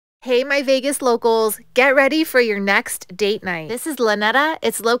Hey, my Vegas locals, get ready for your next date night. This is Neta.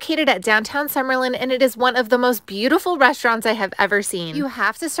 It's located at downtown Summerlin, and it is one of the most beautiful restaurants I have ever seen. You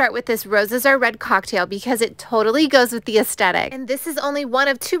have to start with this Roses Are Red cocktail because it totally goes with the aesthetic. And this is only one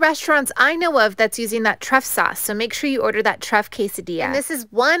of 2 restaurants I know of that's using that truff sauce, so make sure you order that truff quesadilla. And this is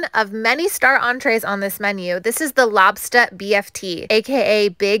one of many star entrees on this menu. This is the Lobster BFT, aka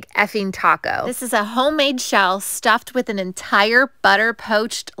Big Effing Taco. This is a homemade shell stuffed with an entire butter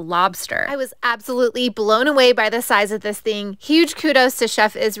poached lobster. I was absolutely blown away by the size of this thing. Huge kudos to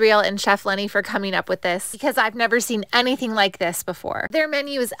Chef Israel and Chef Lenny for coming up with this because I've never seen anything like this before. Their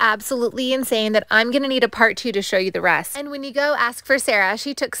menu is absolutely insane that I'm gonna need a part 2 to show you the rest. And when you go, ask for Sarah.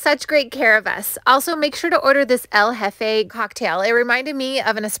 She took such great care of us. Also, make sure to order this El Jefe cocktail. It reminded me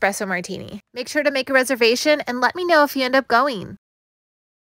of an espresso martini. Make sure to make a reservation and let me know if you end up going.